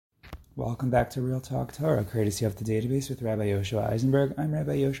Welcome back to Real Talk Torah, courtesy of the database with Rabbi Yoshua Eisenberg. I'm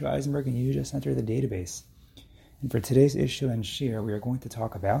Rabbi Yoshua Eisenberg, and you just entered the database. And for today's issue and shir, we are going to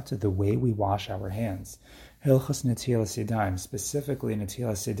talk about the way we wash our hands. Hilchos Netilas Yadayim, specifically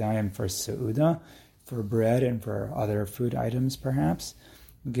Netilas Yadayim for Seudah, for bread and for other food items perhaps.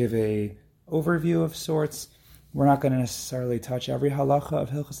 We'll give a overview of sorts. We're not going to necessarily touch every halacha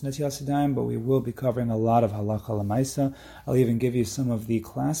of Hilchos Netilas Yadayim, but we will be covering a lot of halacha l'maisa. I'll even give you some of the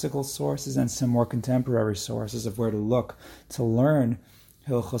classical sources and some more contemporary sources of where to look to learn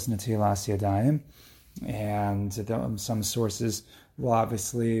Hilchos Netilas Yadayim. And some sources will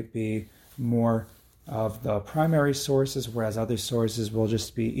obviously be more of the primary sources, whereas other sources will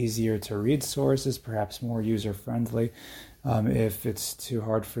just be easier to read sources, perhaps more user-friendly, if it's too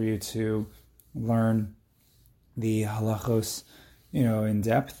hard for you to learn the halachos, in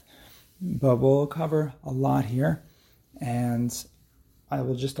depth. But we'll cover a lot here, and I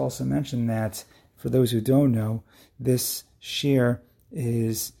will just also mention that for those who don't know, this shir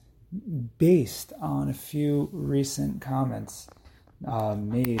is based on a few recent comments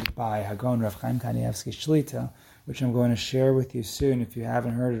made by Hagon Rav Chaim Kanievsky Shlita, which I'm going to share with you soon. If you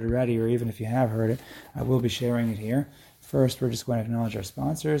haven't heard it already, or even if you have heard it, I will be sharing it here. First, we're just going to acknowledge our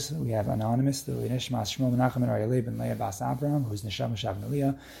sponsors. We have Anonymous, the Nishmas Shmuel Menachem and Aryeh ben Leah Bas Abraham, who's Neshama Shav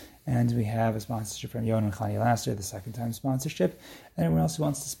Aliyah, and we have a sponsorship from Yon and Chani Laster, the second time sponsorship. Anyone else who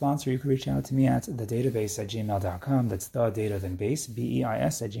wants to sponsor, you can reach out to me at thedatabase@gmail.com. That's the data then base,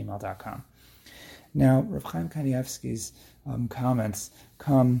 BEIS @gmail.com. Now, Rav Chaim Kanievsky's comments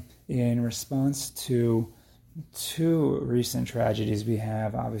come in response to two recent tragedies. We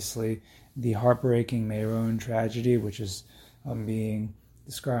have, obviously, the heartbreaking Meron tragedy, which is being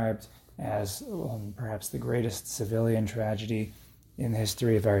described as perhaps the greatest civilian tragedy in the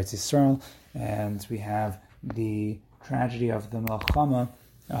history of Eretz Yisrael, and we have the tragedy of the Melchama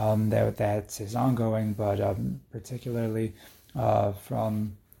that is ongoing, but particularly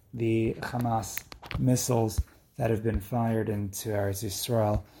from the Hamas missiles that have been fired into Eretz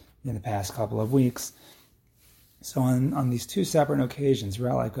Yisrael in the past couple of weeks. So on these two separate occasions,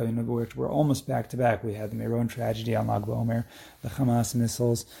 which were almost back-to-back, we had the Meron tragedy on Lag BaOmer, the Hamas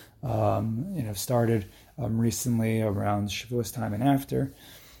missiles started recently around Shavuos time and after.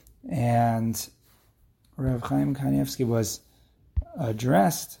 And Rav Chaim Kanievsky was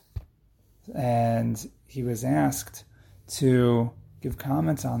addressed, and he was asked to give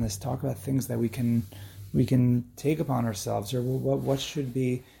comments on this, talk about things that we can take upon ourselves, or what should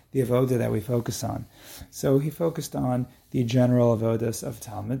be the avoda that we focus on. So he focused on the general avodas of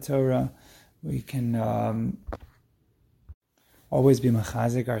Talmud Torah. We can always be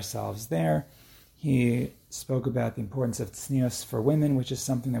machazik ourselves there. He spoke about the importance of tznius for women, which is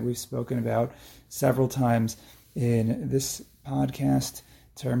something that we've spoken about several times in this podcast,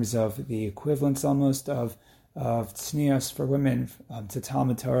 in terms of the equivalence almost of tznius for women to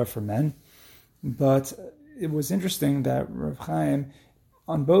Talmud Torah for men. But it was interesting that Rav Chaim,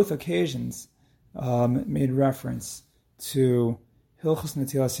 on both occasions, made reference to Hilchos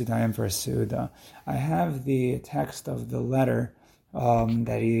Netilas Yadayim for Seudah. I have the text of the letter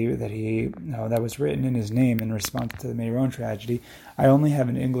that was written in his name in response to the Meron tragedy. I only have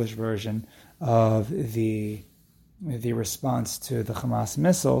an English version of the response to the Hamas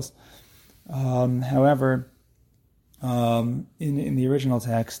missiles. However, in the original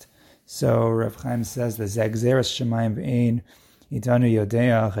text, so Rav Chaim says the Zegzeres Shemayim V'Ein Itanu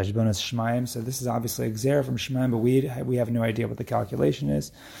Yodea Cheshbonos Shemaim. So this is obviously a Gzera from Shemaim, but we have no idea what the calculation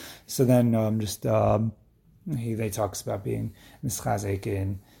is. So then they talks about being mischazek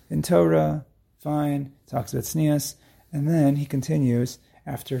in Torah, fine. Talks about tznius, and then he continues.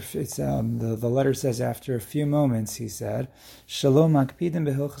 After it's the letter says, after a few moments, he said, Shalom makpidim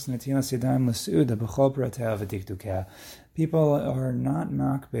behilchos netilas yadayim l'seuda b'chol prateha v'dikdukeh. People are not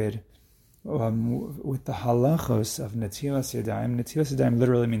makpid with the halachos of Netilas Yadayim. Netilas Yadayim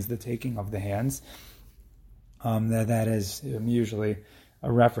literally means the taking of the hands. That is usually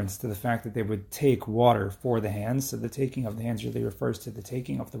a reference to the fact that they would take water for the hands. So the taking of the hands really refers to the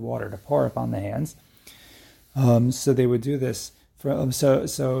taking of the water to pour upon the hands. So they would do this.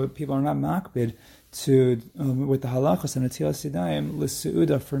 So people are not makbid to with the halachos and Netilas Yadayim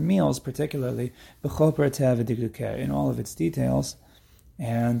l'seuda for meals, particularly b'chol prateha v'dikdukeh, in all of its details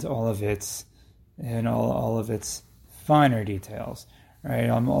and all of its finer details, right?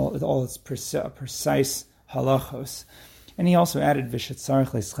 All its precise halachos. And he also added v'shetzarich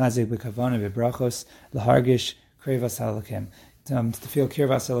le'schazek b'kavana v'brachos l'hargish krevas halakim. To feel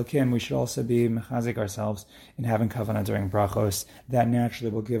kirvas halakim, we should also be mechazik ourselves in having kavanah during brachos. That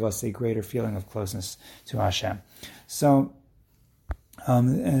naturally will give us a greater feeling of closeness to Hashem. So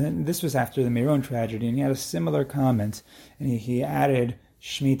And this was after the Meron tragedy, and he had a similar comment, and he added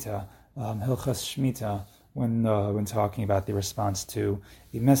Shemitah, Hilchos Shemitah, when talking about the response to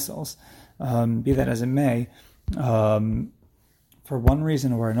the missiles. Be that as it may, for one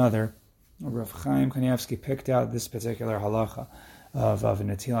reason or another, Rav Chaim Kanievsky picked out this particular halacha of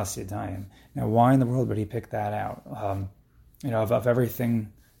Netilas Yadayim. Now, why in the world would he pick that out? Of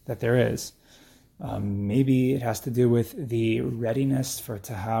everything that there is. Maybe it has to do with the readiness for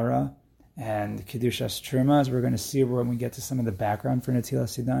Tahara and Kedushas Truma, as we're going to see when we get to some of the background for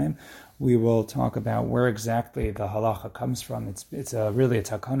Netilas Yadayim. We will talk about where exactly the halacha comes from. It's really a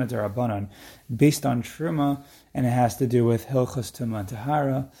takana derabanan based on Truma, and it has to do with Hilchos Tuma and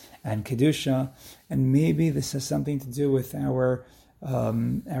Tahara and Kedusha, and maybe this has something to do with our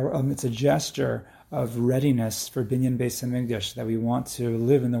it's a gesture of readiness for Binyan Beis Hamikdash, that we want to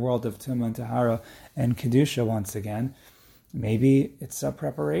live in the world of Tumah and Tahara and Kedusha once again. Maybe it's a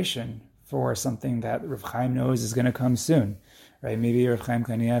preparation for something that Rav Chaim knows is going to come soon, right? Maybe Rav Chaim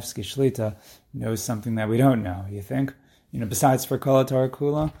Kanievsky Shlita knows something that we don't know. You think, besides for Kol HaTorah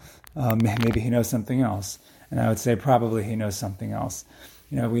Kula, maybe he knows something else, and I would say probably he knows something else.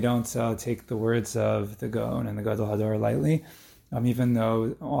 We don't take the words of the Gaon and the Gadol Hador lightly. Even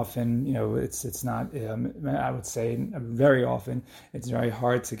though often, it's not, I would say very often, it's very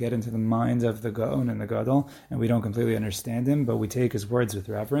hard to get into the mind of the Gaon and the Gadol, and we don't completely understand him, but we take his words with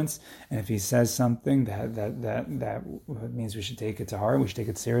reverence, and if he says something that means we should take it to heart, we should take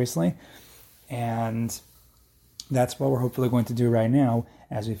it seriously, and that's what we're hopefully going to do right now,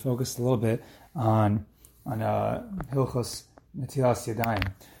 as we focus a little bit on Hilchos Netilas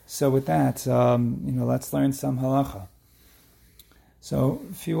Yadayim. So with that, let's learn some halacha. So,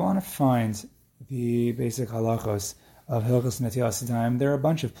 if you want to find the basic halachos of Hilchos Netilas Yadayim, there are a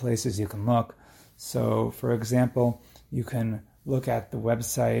bunch of places you can look. So, for example, you can look at the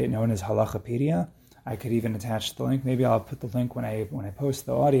website known as Halachapedia. I could even attach the link. Maybe I'll put the link when I post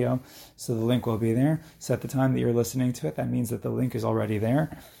the audio, so the link will be there. So at the time that you're listening to it, that means that the link is already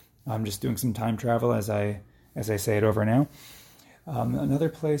there. I'm just doing some time travel as I say it over now. Another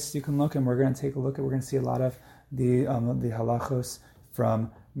place you can look, and we're going to take a look at, we're going to see a lot of the halachos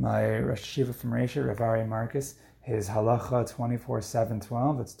from my Rosh Yeshiva from Reisha, Rav Aryeh Marcus, his halacha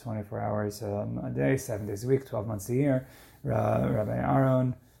 24/7/12. It's 24 hours a day, 7 days a week, 12 months a year. Rabbi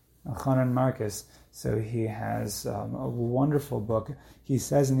Aaron Chanan Marcus. So he has a wonderful book. He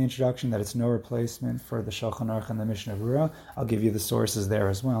says in the introduction that it's no replacement for the Shulchan Aruch and the Mishnah Berurah. I'll give you the sources there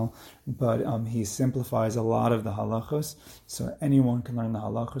as well. But he simplifies a lot of the halachos, so anyone can learn the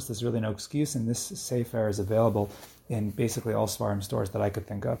halachos. There's really no excuse, and this sefer is available in basically all Svarim stores that I could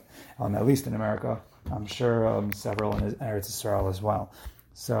think of, at least in America. I'm sure several in Eretz Yisrael as well.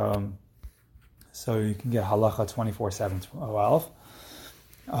 So you can get halacha 24/7/12.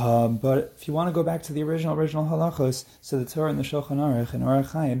 But if you want to go back to the original halachos, so the Torah and the Shulchan Aruch and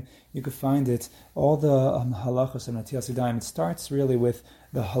Orach Chaim, you could find it, all the halachos of Netilas Yadayim. It starts really with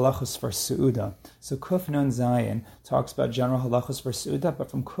the halachos for Seuda. So Kuf Nun Zayin talks about general halachos for Seuda,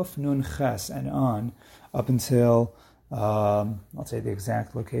 but from Kuf Nun Ches and on, up until, I'll say the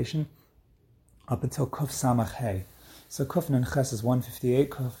exact location, up until Kuf Samach Hey. So Kuf Nun Ches is 158,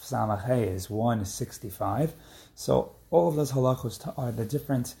 Kuf Samach Hey is 165. So all of those halachos are the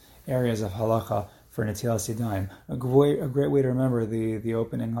different areas of halacha for Netilas Yadayim. A great way to remember the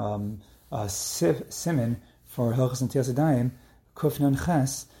opening siman for Hilchos Netilas Yadayim, Kuf Nun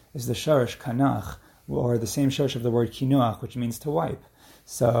Ches, is the shorish kanach, or the same shorish of the word kinuach, which means to wipe.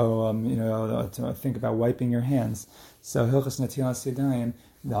 So, to think about wiping your hands. So Hilchos Netilas Yadayim,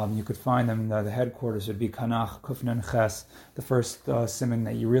 you could find them, the headquarters would be Kanach, Kuf Nun Ches, the first siman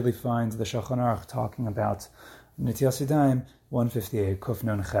that you really find the Shulchan Aruch talking about Netilas Yadayim, 158, Kuf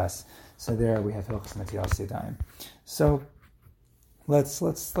Nun Ches. So there we have Hilchos Netilas Yadayim. So let's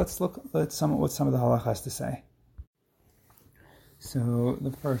look at what some of the halacha has to say. So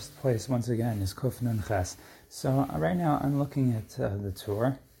the first place, once again, is Kuf Nun Ches. So right now I'm looking at the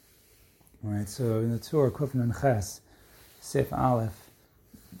tour. All right, so in the tour, Kuf Nun Ches, Sif Aleph,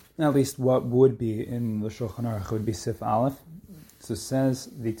 at least what would be in the Shulchan Aruch would be Sif Aleph. So says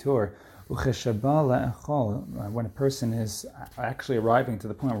the tour, when a person is actually arriving to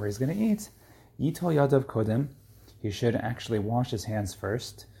the point where he's going to eat, Yitol Yadav Kodem, he should actually wash his hands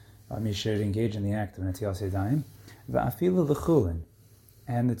first. He should engage in the act of Netilas Yadayim. Va'afilu l'chulin,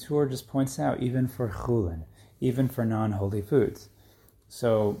 and the Torah just points out, even for chulin, even for non-holy foods.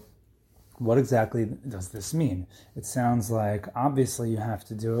 So, what exactly does this mean? It sounds like obviously you have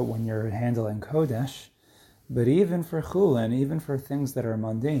to do it when you're handling kodesh, But even for chulin, even for things that are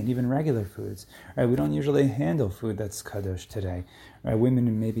mundane, even regular foods, right? We don't usually handle food that's kadosh today, right?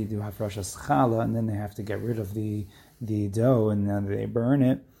 Women maybe do hafrashas challah, and then they have to get rid of the dough, and then they burn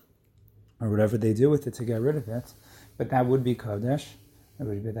it, or whatever they do with it to get rid of it. But that would be kadosh.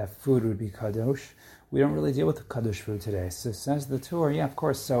 That food would be kadosh. We don't really deal with the kadosh food today. So says the Torah, yeah, of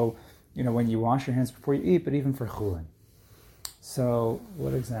course. So, when you wash your hands before you eat, but even for chulin. So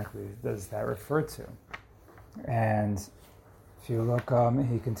what exactly does that refer to? And if you look,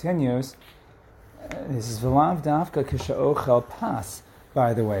 he continues, this is v'lav dafka k'sha'ochel pas,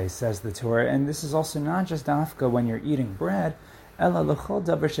 by the way, says the Torah, and this is also not just dafka when you're eating bread, ela l'chol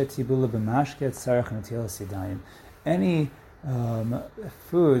davar shetibula b'mashket tzarech netilas yadayim. Any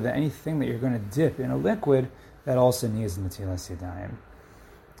food, anything that you're going to dip in a liquid, that also needs netilas yadayim.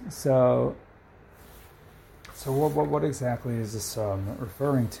 So what exactly is this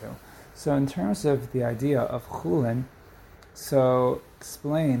referring to? So in terms of the idea of chulin, so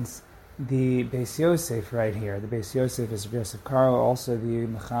explains the Beis Yosef right here. The Beis Yosef is Yosef Karo, also the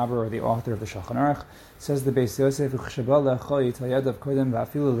Mechaber or the author of the Shulchan Aruch. Says the Beis Yosef, we're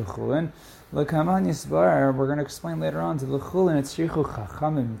going to explain later on to the chulin, it's shichu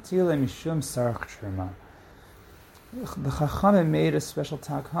chachamim tile mishum sarach truma. The chachamim made a special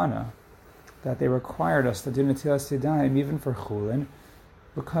takana that they required us to do netilas yadayim even for chulin,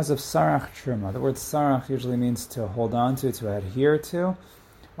 because of sarach truma. The word sarach usually means to hold on to adhere to,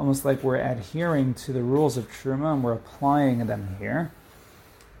 almost like we're adhering to the rules of truma and we're applying them here.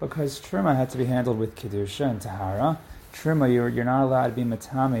 Because truma had to be handled with kedusha and tahara. Truma, you're not allowed to be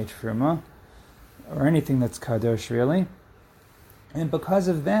matame truma, or anything that's kadosh really. And because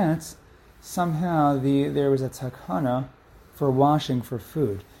of that, somehow there was a takana for washing for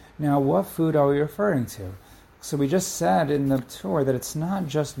food. Now, what food are we referring to? So we just said in the Torah that it's not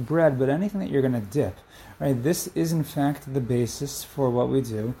just bread, but anything that you're going to dip. Right? This is in fact the basis for what we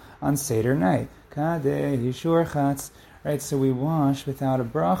do on Seder night. Right? So we wash without a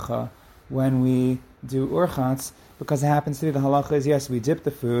bracha when we do urchatz, because it happens to be the halacha is, yes, we dip the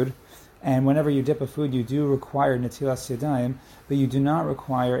food, and whenever you dip a food, you do require netilas yadayim, but you do not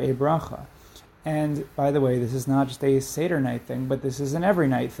require a bracha. And by the way, this is not just a Seder night thing, but this is an every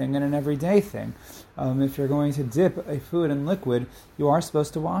night thing and an everyday thing. If you're going to dip a food in liquid, you are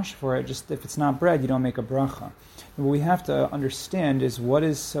supposed to wash for it. Just if it's not bread, you don't make a bracha. And what we have to understand is what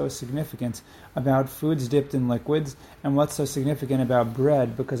is so significant about foods dipped in liquids and what's so significant about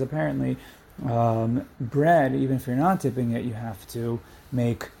bread, because apparently bread, even if you're not dipping it, you have to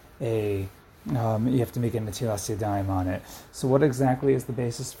make a netilas yadayim on it. So what exactly is the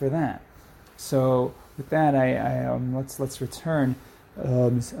basis for that? So with that, let's return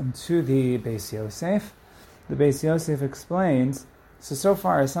to the Beis Yosef. The Beis Yosef explains, so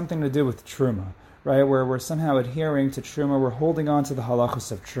far has something to do with truma, right? Where we're somehow adhering to truma, we're holding on to the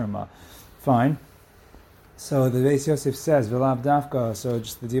halachos of truma. Fine. So the Beis Yosef says, "V'lav dafka." So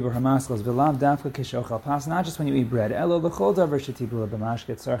just the Dibur Hamaskos, "V'lav dafka kishochal pas." Not just when you eat bread. Elo l'chol davar shetibula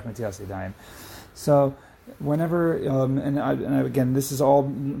b'mashket tzarech netilas yadayim. So whenever, and again, this is all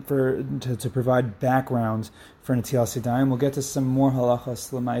to provide background for Netilas Yadayim. We'll get to some more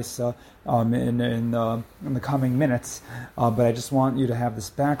halachas l'maisa in the coming minutes, but I just want you to have this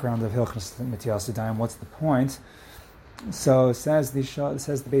background of Hilchos Netilas Yadayim. What's the point? So says the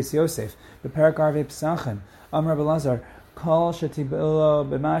Beis Yosef, the Perak Arvei Pesachim, Amar Belazar, Kol shetibula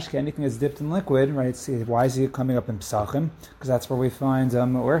b'mashke, anything that's dipped in liquid, right? See, why is he coming up in Pesachim? Because that's where we find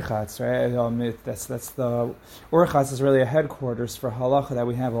urchatz, right? That's the urchatz is really a headquarters for halacha that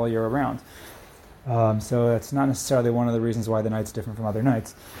we have all year around. So that's not necessarily one of the reasons why the night's different from other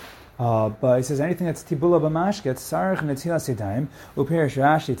nights. But he says anything that's tibula b'mashke, tzarech netilas yadayim, uperish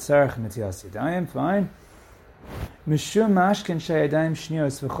Rashi tzarech netilas yadayim, fine. Mishum mashkin sheyadayim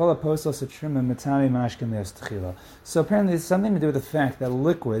shnios v'chol apostol setruma matami mashkin leos tchila. So apparently it's something to do with the fact that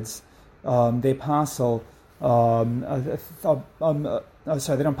liquids, they passel, they don't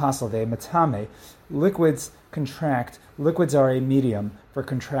passel, they matame. Liquids contract. Liquids are a medium for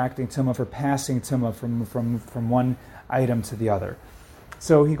contracting tumah, for passing tumah from one item to the other.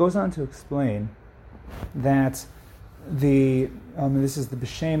 So he goes on to explain that this is the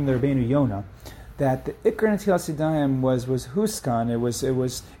B'Shem the Rabbeinu Yonah, that the Ikar Netilas Yadayim was huskan, it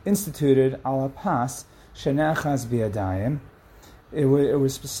was instituted ala pas shenachas b'yadayim. It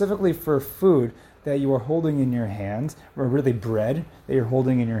was specifically for food that you were holding in your hands, or really bread that you're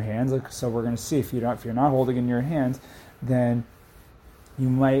holding in your hands. So we're going to see if you're not holding in your hands, then you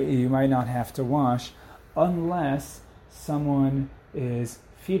might not have to wash unless someone is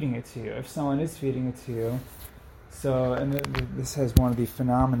feeding it to you. If someone is feeding it to you, so and this has one of the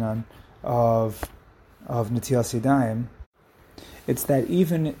phenomenon of of Netilas Yadayim, it's that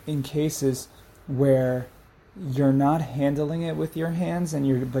even in cases where you're not handling it with your hands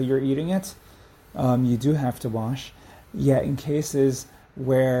but you're eating it, you do have to wash. Yet in cases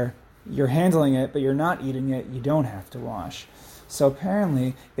where you're handling it but you're not eating it, you don't have to wash. So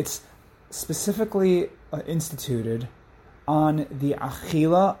apparently it's specifically instituted on the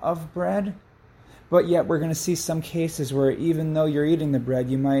achila of bread, but yet we're going to see some cases where even though you're eating the bread,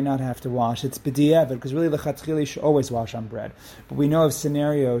 you might not have to wash. It's b'di'evet, because really lechatchila you should always wash on bread. But we know of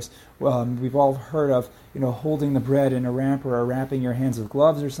scenarios, we've all heard of, holding the bread in a wrapper or wrapping your hands with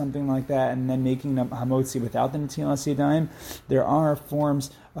gloves or something like that, and then making the hamotzi without the netilas yadayim. There are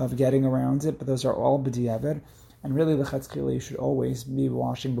forms of getting around it, but those are all b'di'evet. And really, lechatchila you should always be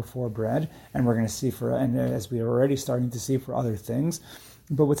washing before bread, and we're going to see and as we are already starting to see for other things.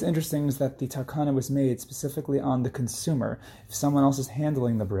 But what's interesting is that the takana was made specifically on the consumer. If someone else is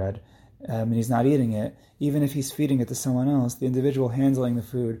handling the bread and he's not eating it, even if he's feeding it to someone else, the individual handling the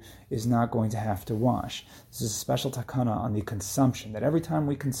food is not going to have to wash. This is a special takana on the consumption, that every time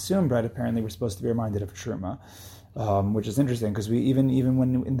we consume bread, apparently we're supposed to be reminded of truma. Which is interesting, because we even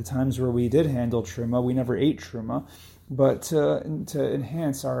when in the times where we did handle truma, we never ate truma, but to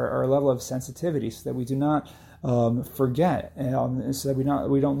enhance our level of sensitivity so that we do not forget, so that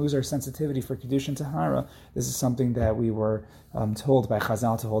we don't lose our sensitivity for kedusha and tahara. This is something that we were told by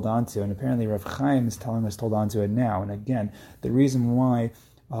Chazal to hold on to, and apparently Rav Chaim is telling us to hold on to it now. And again, the reason why,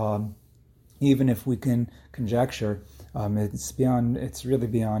 even if we can conjecture, it's really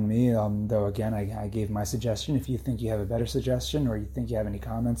beyond me. Though again, I gave my suggestion. If you think you have a better suggestion, or you think you have any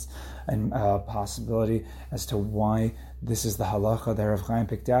comments and possibility as to why this is the halacha that Rav Chaim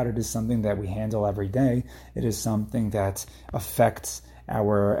picked out, it is something that we handle every day. It is something that affects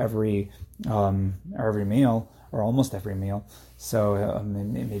our every meal, or almost every meal. So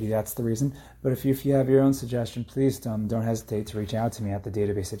maybe that's the reason. But if you have your own suggestion, please don't hesitate to reach out to me at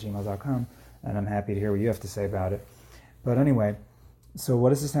thedatabase@gmail.com, and I'm happy to hear what you have to say about it. But anyway, so what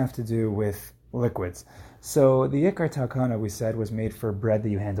does this have to do with liquids? So the Yikar Takana, we said, was made for bread that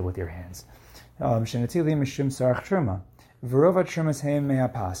you handle with your hands. So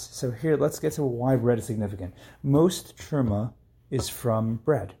here, let's get to why bread is significant. Most truma is from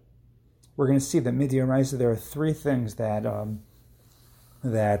bread. We're going to see that midiyaraisa, there are three things that are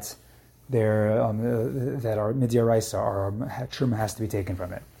midiyaraisa, or truma has to be taken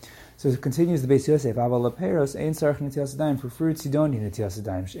from it. So it continues the Beis Yosef, Aval leperos ein tzarich netilas yadayim. For fruits you don't need netilas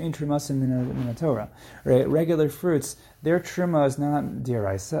yadayim. She'ein trumasim min Torah. Right, regular fruits, their truma is not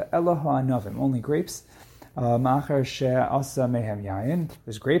diraisa. Elo ha'anovim, only grapes. Ma'achar she'asa mehem yayin.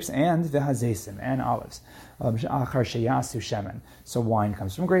 There's grapes and v'hazesim, and olives. Achar she'yasu shemen. So wine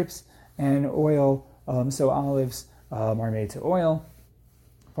comes from grapes, and oil. So olives are made to oil.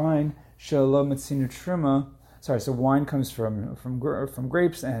 Fine. She'lo metzinu truma. So wine comes from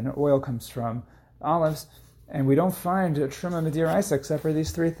grapes, and oil comes from olives, and we don't find a truma midiraisa except for these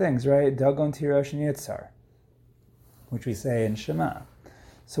three things, right? Dagon, tirosh, and yitzhar, which we say in Shema.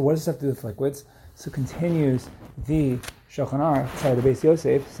 So what does this have to do with liquids? So continues the Shulchan Aruch, the Beis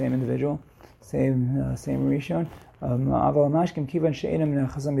Yosef, same individual, same Rishon. Aval mashkim kivan she'ena min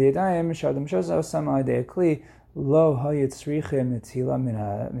ha'chazam b'yadayim shadam shosa sama adei kli.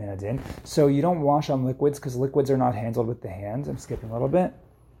 So you don't wash on liquids because liquids are not handled with the hands. I'm skipping a little bit.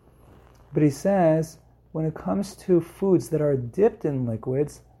 But he says, when it comes to foods that are dipped in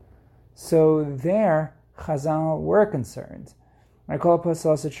liquids, so there, Chazal were concerned. But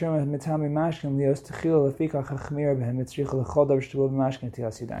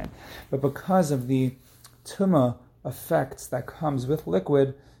because of the tumah effects that comes with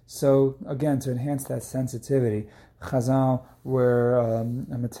liquid, so again, to enhance that sensitivity, Chazal were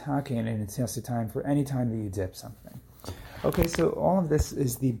attacking in netilas yadayim for any time that you dip something. Okay, so all of this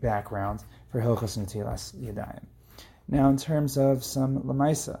is the background for Hilchos Netilas Yadayim. Now, in terms of some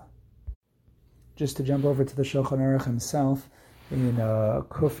lamaisa, just to jump over to the Shulchan Aruch himself in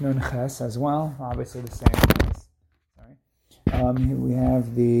Kuf Nun Ches as well, obviously the same place. We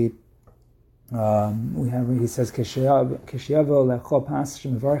have the. He says,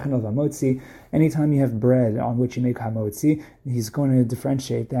 anytime you have bread on which you make hamotzi, he's going to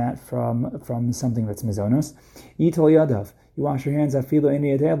differentiate that from something that's mizonos. Yitol yadav, you wash your hands, even if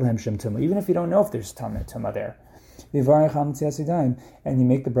you don't know if there's tuma there. And you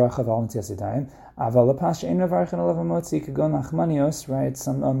make the bracha of al netilas yadayim. Right?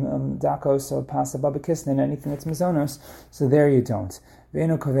 Some dakos or pasta babakisnin, anything that's mizonos. So there you don't. So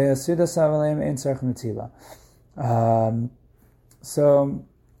there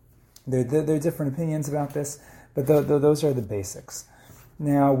are different opinions about this, but those are the basics.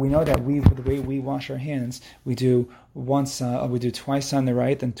 Now we know that the way we wash our hands, we do twice on the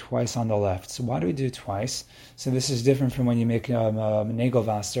right, then twice on the left. So why do we do twice? So this is different from when you make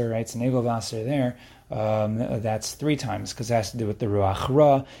Nagelwasser, right? So Nagelwasser there, that's 3 times, because it has to do with the Ruach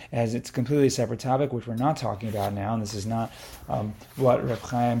Ra, as it's a completely separate topic, which we're not talking about now, and this is not what Reb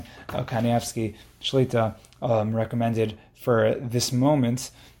Chaim Kanievsky Shlita recommended for this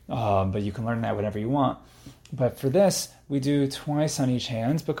moment, but you can learn that whenever you want. But for this, we do twice on each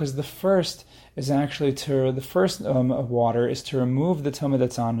hand, because the first is actually water is to remove the tumah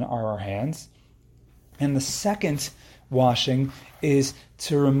that's on our hands, and the second washing is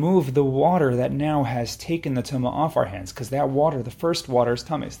to remove the water that now has taken the tumah off our hands, because that water, the first water, is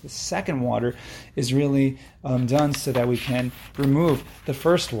tumah. The second water is really done so that we can remove the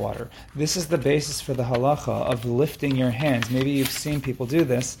first water. This is the basis for the halacha of lifting your hands. Maybe you've seen people do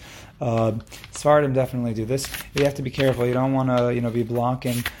this. Sfardim definitely do this. You have to be careful. You don't want to, be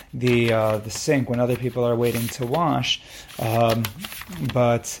blocking the sink when other people are waiting to wash.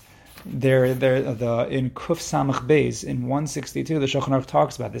 But in Kuf Samach Beis in 162, the Shulchan Aruch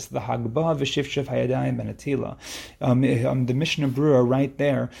talks about this. The Hagbah v'Shifshif Hayadayim benetila. The Mishnah Berurah right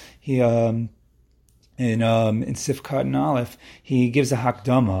there, he in Sifkat and Aleph, he gives a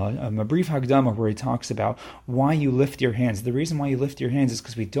hakdama, a brief hakdama where he talks about why you lift your hands. The reason why you lift your hands is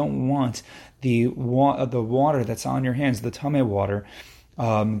because we don't want the water that's on your hands, the tameh water,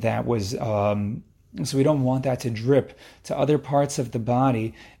 so we don't want that to drip to other parts of the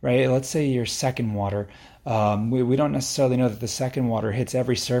body, right? Let's say your second water. We don't necessarily know that the second water hits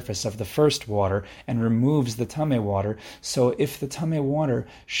every surface of the first water and removes the tameh water. So if the tameh water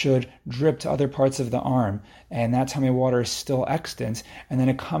should drip to other parts of the arm, and that tameh water is still extant, and then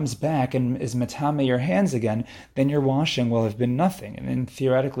it comes back and is matame your hands again, then your washing will have been nothing. And then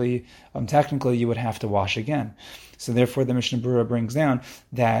theoretically, technically, you would have to wash again. So therefore, the Mishnah Berurah brings down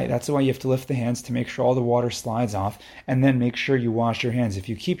that that's why you have to lift the hands to make sure all the water slides off, and then make sure you wash your hands. If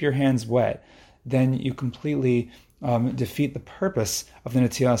you keep your hands wet, then you completely defeat the purpose of the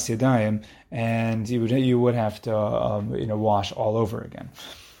Netilas Yadayim, and you would have to wash all over again.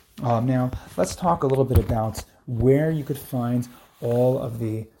 Now, let's talk a little bit about where you could find all of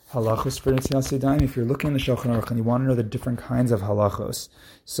the halachos for Netilas Yadayim. If you're looking in the Shulchan Aruch and you want to know the different kinds of halachos,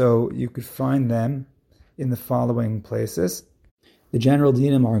 so you could find them in the following places. The general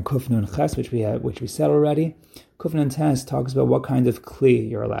dinim are in Kuf Nun Ches, which we said already. Kuf Nun Tes talks about what kind of kli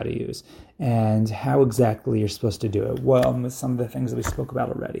you're allowed to use and how exactly you're supposed to do it. Well, some of the things that we spoke about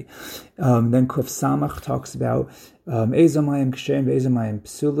already. Then Kuf Samach talks about ezomayim ksherim ve'ezomayim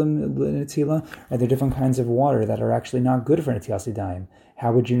psulim netila. Are there different kinds of water that are actually not good for Netilas Yadayim?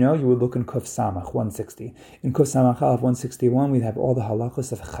 How would you know? You would look in Kuf Samach 160. In Kuf Samach Aleph 161, we have all the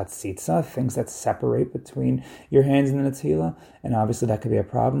halachos of chatzitza, things that separate between your hands and the netila, and obviously that could be a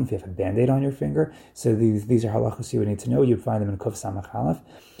problem if you have a band-aid on your finger. So these are halachos you would need to know. You'd find them in Kuf Samach Aleph.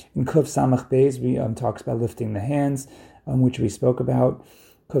 In Kuf Samach Beis, we talks about lifting the hands, which we spoke about.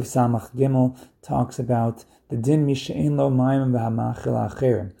 Kuf Samach Gimel talks about the din mishein lo mayim v'hamachil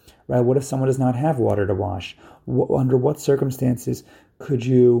acherim. Right? What if someone does not have water to wash? Under what circumstances could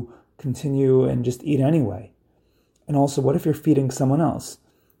you continue and just eat anyway? And also, what if you're feeding someone else?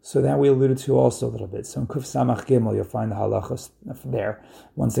 So that we alluded to also a little bit. So in Kuf Samach Gimel, you'll find the halachos there,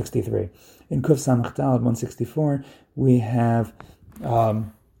 163. In Kuf Samach Daled, 164, we have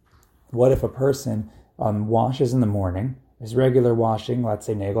what if a person washes in the morning, his regular washing, let's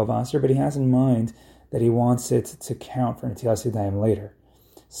say Nagelwasser, but he has in mind that he wants it to count for Netilas Yadayim later.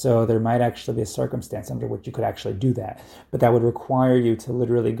 So there might actually be a circumstance under which you could actually do that. But that would require you to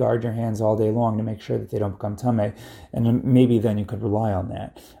literally guard your hands all day long to make sure that they don't become tameh. And maybe then you could rely on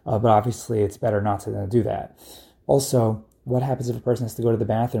that. But obviously it's better not to do that. Also, what happens if a person has to go to the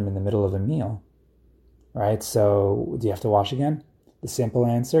bathroom in the middle of a meal? Right? So do you have to wash again? The simple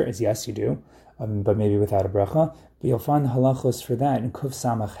answer is yes, you do. But maybe without a bracha. But you'll find the halachos for that in Kuf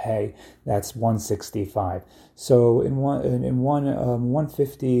Samach Hey, that's 165. So in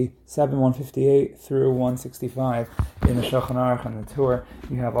 157, 158 through 165 in the Shulchan Aruch and the Torah,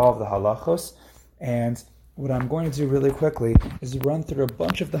 you have all of the halachos. And what I'm going to do really quickly is run through a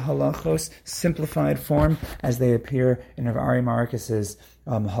bunch of the halachos, simplified form, as they appear in Rav Ari Marcus's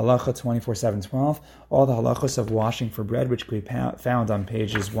Halacha 24/712, all the halachos of washing for bread, which we found on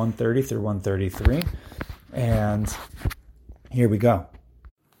pages 130 through 133. And here we go.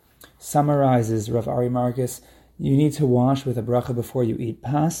 Summarizes Rav Ari Marcus. You need to wash with a bracha before you eat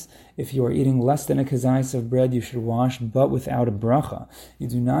pas. If you are eating less than a kazayis of bread, you should wash, but without a bracha. You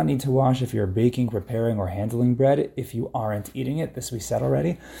do not need to wash if you're baking, preparing, or handling bread. If you aren't eating it, this we said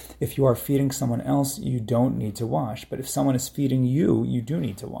already. If you are feeding someone else, you don't need to wash. But if someone is feeding you, you do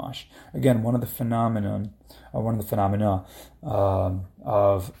need to wash. Again, one of the phenomena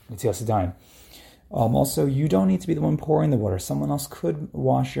of Netilas Yadayim. Also, you don't need to be the one pouring the water. Someone else could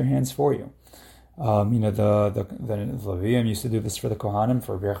wash your hands for you. The Levim used to do this for the Kohanim,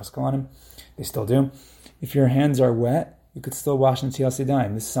 for Hilchos Kohanim. They still do. If your hands are wet, you could still wash Netilas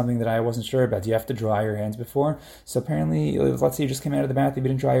Yadayim. This is something that I wasn't sure about. Do you have to dry your hands before? So apparently, let's say you just came out of the bath, you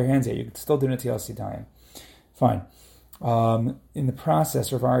didn't dry your hands yet. You could still do Netilas Yadayim. Fine. In the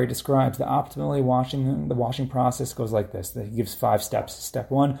process, Rav Ari describes the washing process goes like this. He gives 5 steps. Step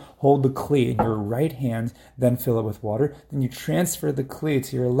 1, hold the kli in your right hand, then fill it with water. Then you transfer the kli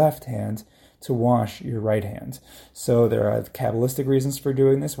to your left hand to wash your right hand. So there are Kabbalistic reasons for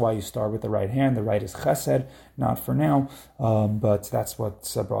doing this, why you start with the right hand. The right is chesed, not for now, but that's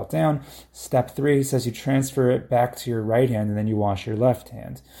what's brought down. Step 3, he says you transfer it back to your right hand, and then you wash your left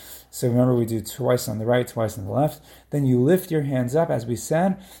hand. So remember, we do twice on the right, twice on the left. Then you lift your hands up, as we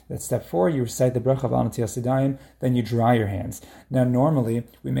said. That's step 4. You recite the bracha of Netilas Yadayim. Then you dry your hands. Now, normally,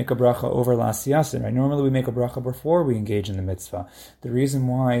 we make a bracha over las yasin, right? Normally, we make a bracha before we engage in the mitzvah. The reason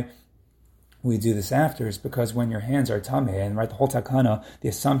why we do this after is because when your hands are tameh, and right, the whole takana, the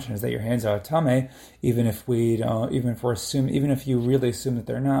assumption is that your hands are tameh, even if you really assume that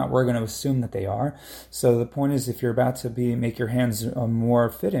they're not, we're going to assume that they are. So the point is, if you're about to make your hands more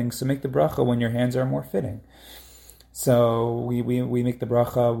fitting, so make the bracha when your hands are more fitting. So we make the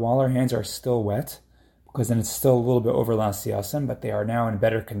bracha while our hands are still wet, because then it's still a little bit over las yasin, but they are now in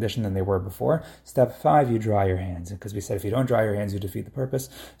better condition than they were before. Step 5, you dry your hands, because we said if you don't dry your hands, you defeat the purpose.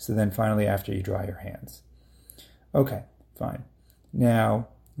 So then finally, after you dry your hands. Okay, fine. Now,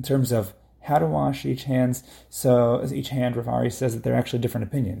 in terms of how to wash each hand, Rav Ari says that there are actually different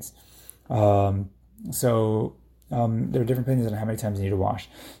opinions. There are different opinions on how many times you need to wash.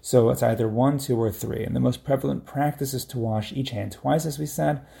 So it's either 1, 2, or 3. And the most prevalent practice is to wash each hand twice, as we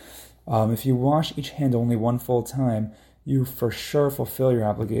said. If you wash each hand only 1 full time, you for sure fulfill your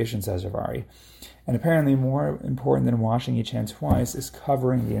obligations, says Rav Ari. And apparently more important than washing each hand twice is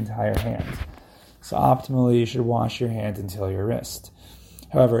covering the entire hand. So optimally, you should wash your hand until your wrist.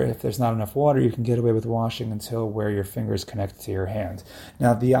 However, if there's not enough water, you can get away with washing until where your fingers connect to your hand.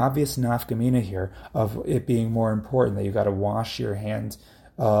 Now, the obvious nafkamina here of it being more important that you've got to wash your hand,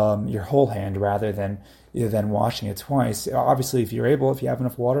 your whole hand, rather than washing it twice. Obviously, if you have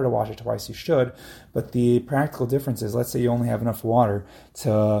enough water to wash it twice, you should. But the practical difference is, let's say you only have enough water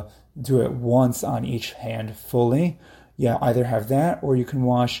to do it once on each hand fully. Yeah, either have that, or you can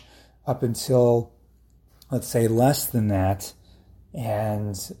wash up until, let's say, less than that,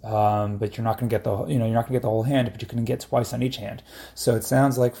 and but you're not going to get the whole hand, but you can get twice on each hand. So it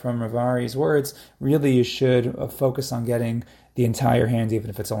sounds like from Rav Ari's words, really you should focus on getting the entire hand, even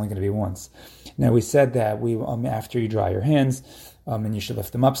if it's only going to be once. Now, we said that after you dry your hands, and you should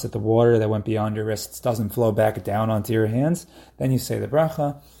lift them up so that the water that went beyond your wrists doesn't flow back down onto your hands. Then you say the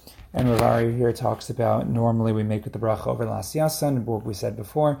bracha. And Rav Ari here talks about, normally we make with the bracha over las yasan, what we said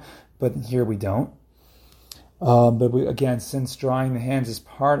before, but here we don't. Again, since drying the hands is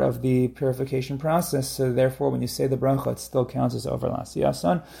part of the purification process, so therefore when you say the bracha, it still counts as over las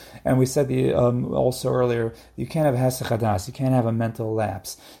yasan. And we said also earlier, you can't have hesach hadas, you can't have a mental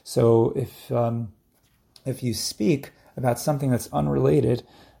lapse. So if you speak about something that's unrelated,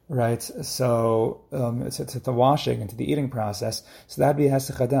 right, so to the washing and to the eating process, so that'd be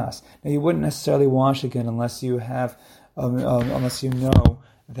hesach hadas. Now, you wouldn't necessarily wash again unless you have, unless you know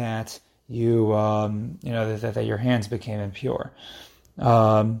that that your hands became impure.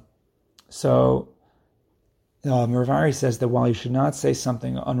 Rav Ari says that while you should not say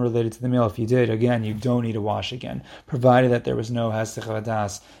something unrelated to the meal, if you did, again, you don't need to wash again, provided that there was no hesach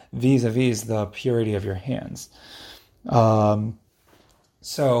hadas vis-a-vis the purity of your hands.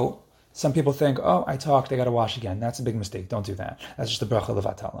 So some people think, I talked, I got to wash again. That's a big mistake. Don't do that. That's just a bracha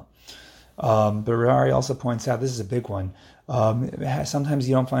levatala. But Rav Ari also points out, this is a big one. Sometimes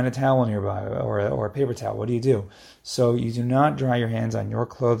you don't find a towel nearby or a paper towel. What do you do? So you do not dry your hands on your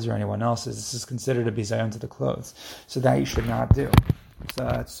clothes or anyone else's. This is considered a bizayon to the clothes. So that you should not do. So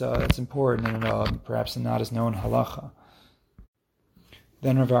that's important and perhaps not as known halacha.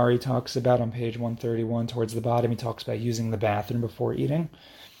 Then Rav Ari talks about on page 131 towards the bottom, he talks about using the bathroom before eating.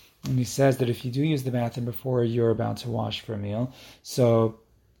 And he says that if you do use the bathroom before you're about to wash for a meal, so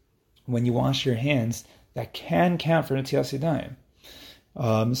when you wash your hands, that can count for Netilas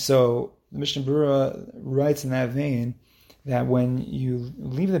Yadayim. So the Mishnah Berurah writes in that vein that when you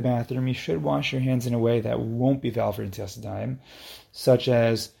leave the bathroom, you should wash your hands in a way that won't be valid for Netilas Yadayim, such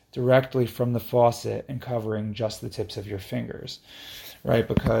as directly from the faucet and covering just the tips of your fingers, right?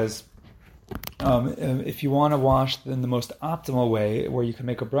 Because if you want to wash in the most optimal way, where you can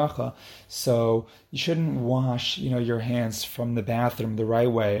make a bracha, so you shouldn't wash, your hands from the bathroom the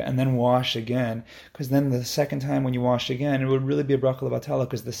right way and then wash again, because then the second time when you wash again, it would really be a bracha levatala,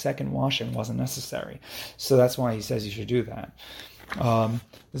 because the second washing wasn't necessary. So that's why he says you should do that.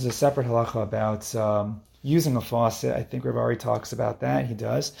 There's a separate halacha about using a faucet. I think Rav Ari talks about that. He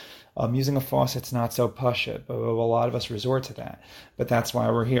does. Using a faucet's not so pashut, but a lot of us resort to that. But that's why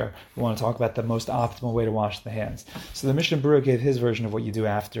we're here. We want to talk about the most optimal way to wash the hands. So the Mishnah Berurah gave his version of what you do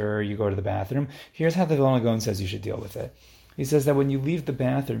after you go to the bathroom. Here's how the Vilna Gaon says you should deal with it. He says that when you leave the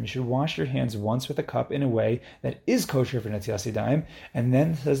bathroom, you should wash your hands once with a cup in a way that is kosher for Netilas Yadayim, and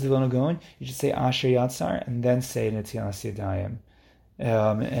then, says the Vilna Gaon, you should say Asher Yatzar, and then say Netilas Yadayim.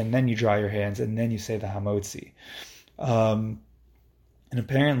 And then you dry your hands, and then you say the Hamotzi. And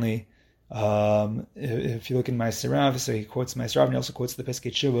apparently, if you look in Ma'aser Rav, so he quotes Ma'aser Rav, and he also quotes the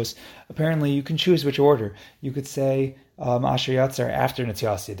Peskei Teshuvos, apparently you can choose which order. You could say Asher Yatzar after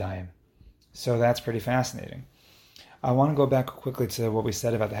Netilas Yadayim. So that's pretty fascinating. I want to go back quickly to what we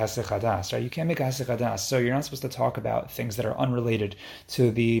said about the Hesech Hadas, right? You can't make a Hesech Hadas, so you're not supposed to talk about things that are unrelated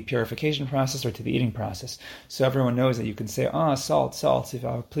to the purification process or to the eating process. So everyone knows that you can say, salt,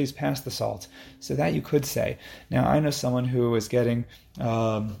 if please pass the salt. So that you could say. Now, I know someone who is getting,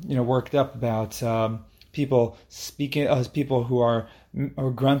 worked up about people speaking, people who are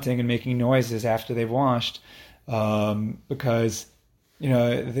grunting and making noises after they've washed, because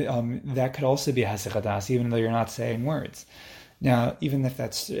that could also be a Hesech Hadas, even though you're not saying words. Now, even if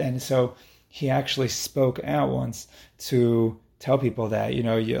and so he actually spoke out once to tell people that,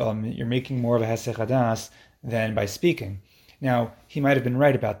 you're making more of a Hesech Hadas than by speaking. Now, he might have been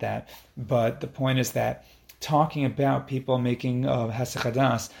right about that, but the point is that talking about people making Hesech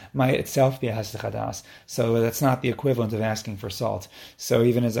Hadas might itself be a Hesech Hadas. So that's not the equivalent of asking for salt. So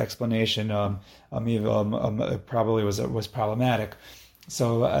even his explanation probably was problematic.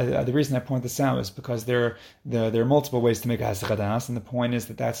 So the reason I point this out is because there are multiple ways to make a Hesech Hadas, and the point is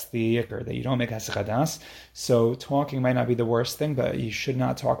that that's the ikr, that you don't make Hesech Hadas. So talking might not be the worst thing, but you should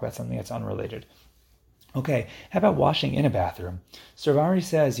not talk about something that's unrelated. Okay, how about washing in a bathroom? So Rav Ari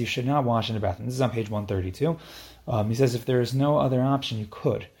says you should not wash in a bathroom. This is on page 132. He says if there is no other option, you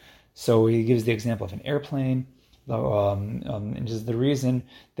could. So he gives the example of an airplane, and just the reason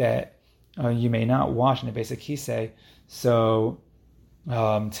that you may not wash in a basic kisei. So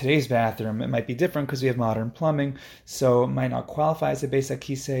today's bathroom, it might be different because we have modern plumbing, so it might not qualify as a basic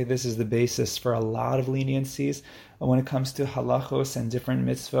kisei. This is the basis for a lot of leniencies when it comes to halachos and different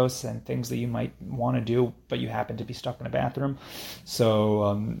mitzvos and things that you might want to do, but you happen to be stuck in a bathroom.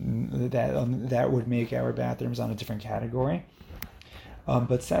 So that would make our bathrooms on a different category.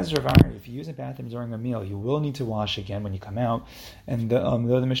 But says Rav Ari, if you use a bathroom during a meal, you will need to wash again when you come out. And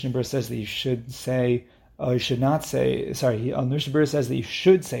though the Mishnah Berurah says that you should say, you should not say, the Mishnah Berurah says that you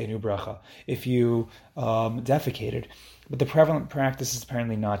should say a new bracha if you defecated, but the prevalent practice is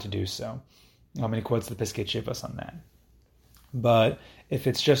apparently not to do so. And he quotes the Peskei Teshuvos on that. But if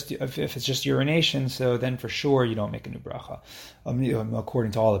it's just urination, so then for sure you don't make a new bracha,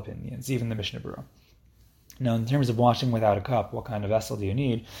 according to all opinions, even the Mishnah Berurah. Now, in terms of washing without a cup, what kind of vessel do you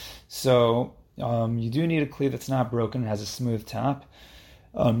need? So you do need a kli that's not broken and has a smooth top.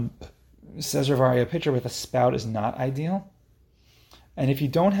 Says Rav Ari, a pitcher with a spout is not ideal. And if you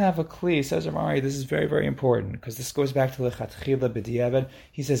don't have a kli, says Rav Ari, this is very, very important, because this goes back to lechatchila b'diavad.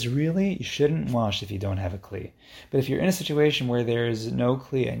 He says, really, you shouldn't wash if you don't have a kli. But if you're in a situation where there is no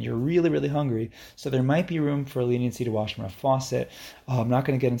kli and you're really, really hungry, so there might be room for leniency to wash from a faucet. I'm not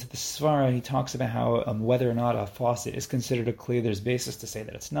going to get into the svara. He talks about how whether or not a faucet is considered a kli, there's basis to say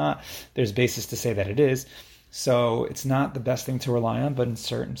that it's not. There's basis to say that it is. So it's not the best thing to rely on, but in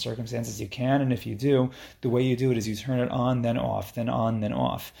certain circumstances you can. And if you do, the way you do it is you turn it on, then off, then on, then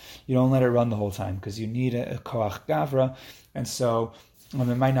off. You don't let it run the whole time because you need a koach gavra. And so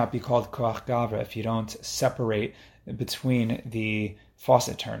it might not be called koach gavra if you don't separate between the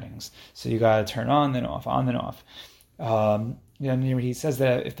faucet turnings. So you got to turn on, then off, on, then off. He says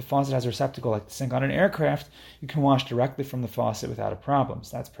that if the faucet has a receptacle like the sink on an aircraft, you can wash directly from the faucet without a problem.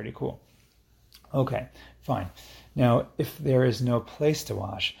 So that's pretty cool. Okay, fine. Now, if there is no place to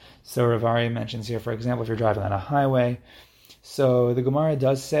wash, so Rav Ari mentions here, for example, if you're driving on a highway, so the Gemara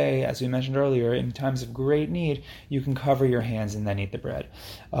does say, as we mentioned earlier, in times of great need, you can cover your hands and then eat the bread.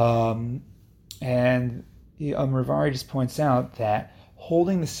 And Rav Ari just points out that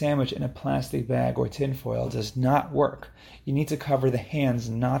Holding the sandwich in a plastic bag or tin foil does not work. You need to cover the hands,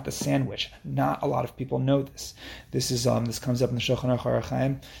 not the sandwich. Not a lot of people know this. This comes up in the Shulchan Aruch Orach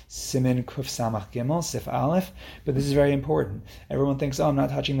Chaim, Simin Kuf Samach Gimel, Sif Aleph, but this is very important. Everyone thinks, I'm not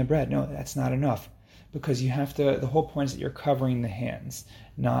touching the bread. No, that's not enough. Because you have to, the whole point is that you're covering the hands,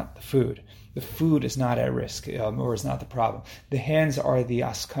 not the food. The food is not at risk, or is not the problem. The hands are the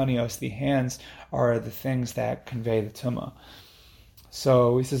askanios, the hands are the things that convey the tumah.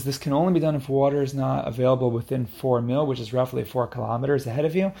 So he says this can only be done if water is not available within 4 mil, which is roughly 4 kilometers ahead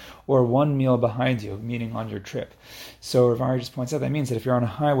of you, or 1 mil behind you, meaning on your trip. So Rav Ari just points out that means that if you're on a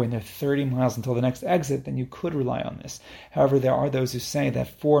highway and they're 30 miles until the next exit, then you could rely on this. However, there are those who say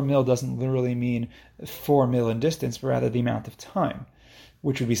that 4 mil doesn't literally mean 4 mil in distance, but rather the amount of time,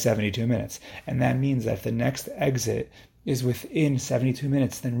 which would be 72 minutes. And that means that if the next exit is within 72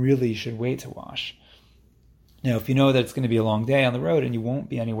 minutes, then really you should wait to wash. Now, if you know that it's going to be a long day on the road and you won't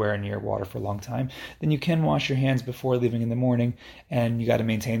be anywhere near water for a long time, then you can wash your hands before leaving in the morning, and you got to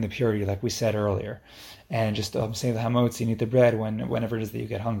maintain the purity, like we said earlier. And just say the hamotzi, and eat the bread whenever it is that you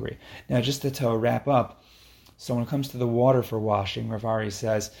get hungry. Now, just to wrap up, so when it comes to the water for washing, Rav Ari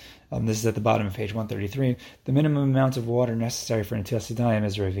says, this is at the bottom of page 133, the minimum amount of water necessary for Netilas Yadayim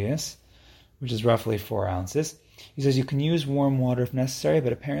is revius, which is roughly 4 ounces. He says you can use warm water if necessary,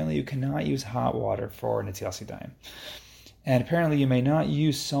 but apparently you cannot use hot water for Netilas Yadayim. And apparently you may not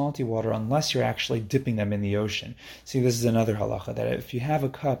use salty water unless you're actually dipping them in the ocean. See, this is another halacha, that if you have a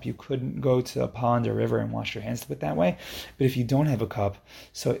cup, you couldn't go to a pond or river and wash your hands with it that way. But if you don't have a cup,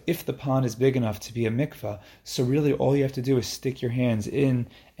 so if the pond is big enough to be a mikvah, so really all you have to do is stick your hands in,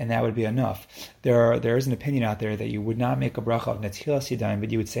 and that would be enough. There is an opinion out there that you would not make a bracha of Netilas Yadayim,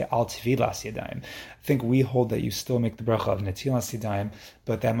 but you would say al tevilas Yadayim. I think we hold that you still make the bracha of Netilas Yadayim,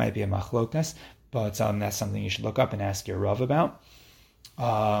 but that might be a machlokas. But that's something you should look up and ask your Rav about.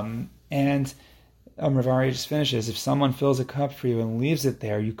 Rav Ari just finishes, if someone fills a cup for you and leaves it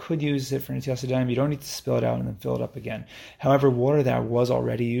there, you could use it for Netilas Yadayim. You don't need to spill it out and then fill it up again. However, water that was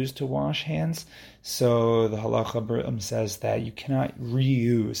already used to wash hands, so the halacha says that you cannot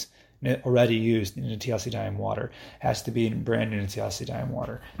reuse already used Netilas Yadayim water. It has to be brand new Netilas Yadayim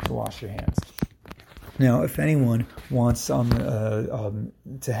water to wash your hands. Now, if anyone wants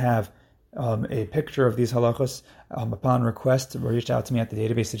to have a picture of these halachos, upon request, reach out to me at the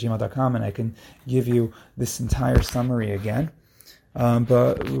database@gmail.com, and I can give you this entire summary again.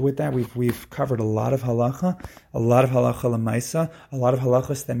 But with that, we've covered a lot of halacha l'maisa, a lot of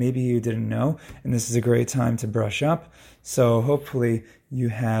halachos that maybe you didn't know, and this is a great time to brush up. So hopefully you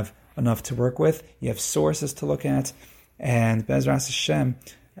have enough to work with, you have sources to look at, and Bezras Hashem,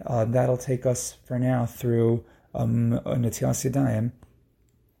 that'll take us for now through Netilas Yadayim.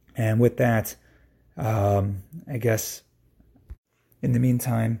 And with that, I guess, in the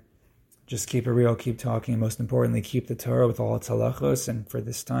meantime, just keep it real, keep talking, and most importantly, keep the Torah with all its halachos, and for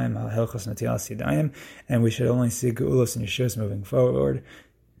this time, Hilchos Netilas Yadayim, and we should only see Geulos and Yeshus moving forward.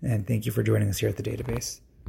 And thank you for joining us here at the database.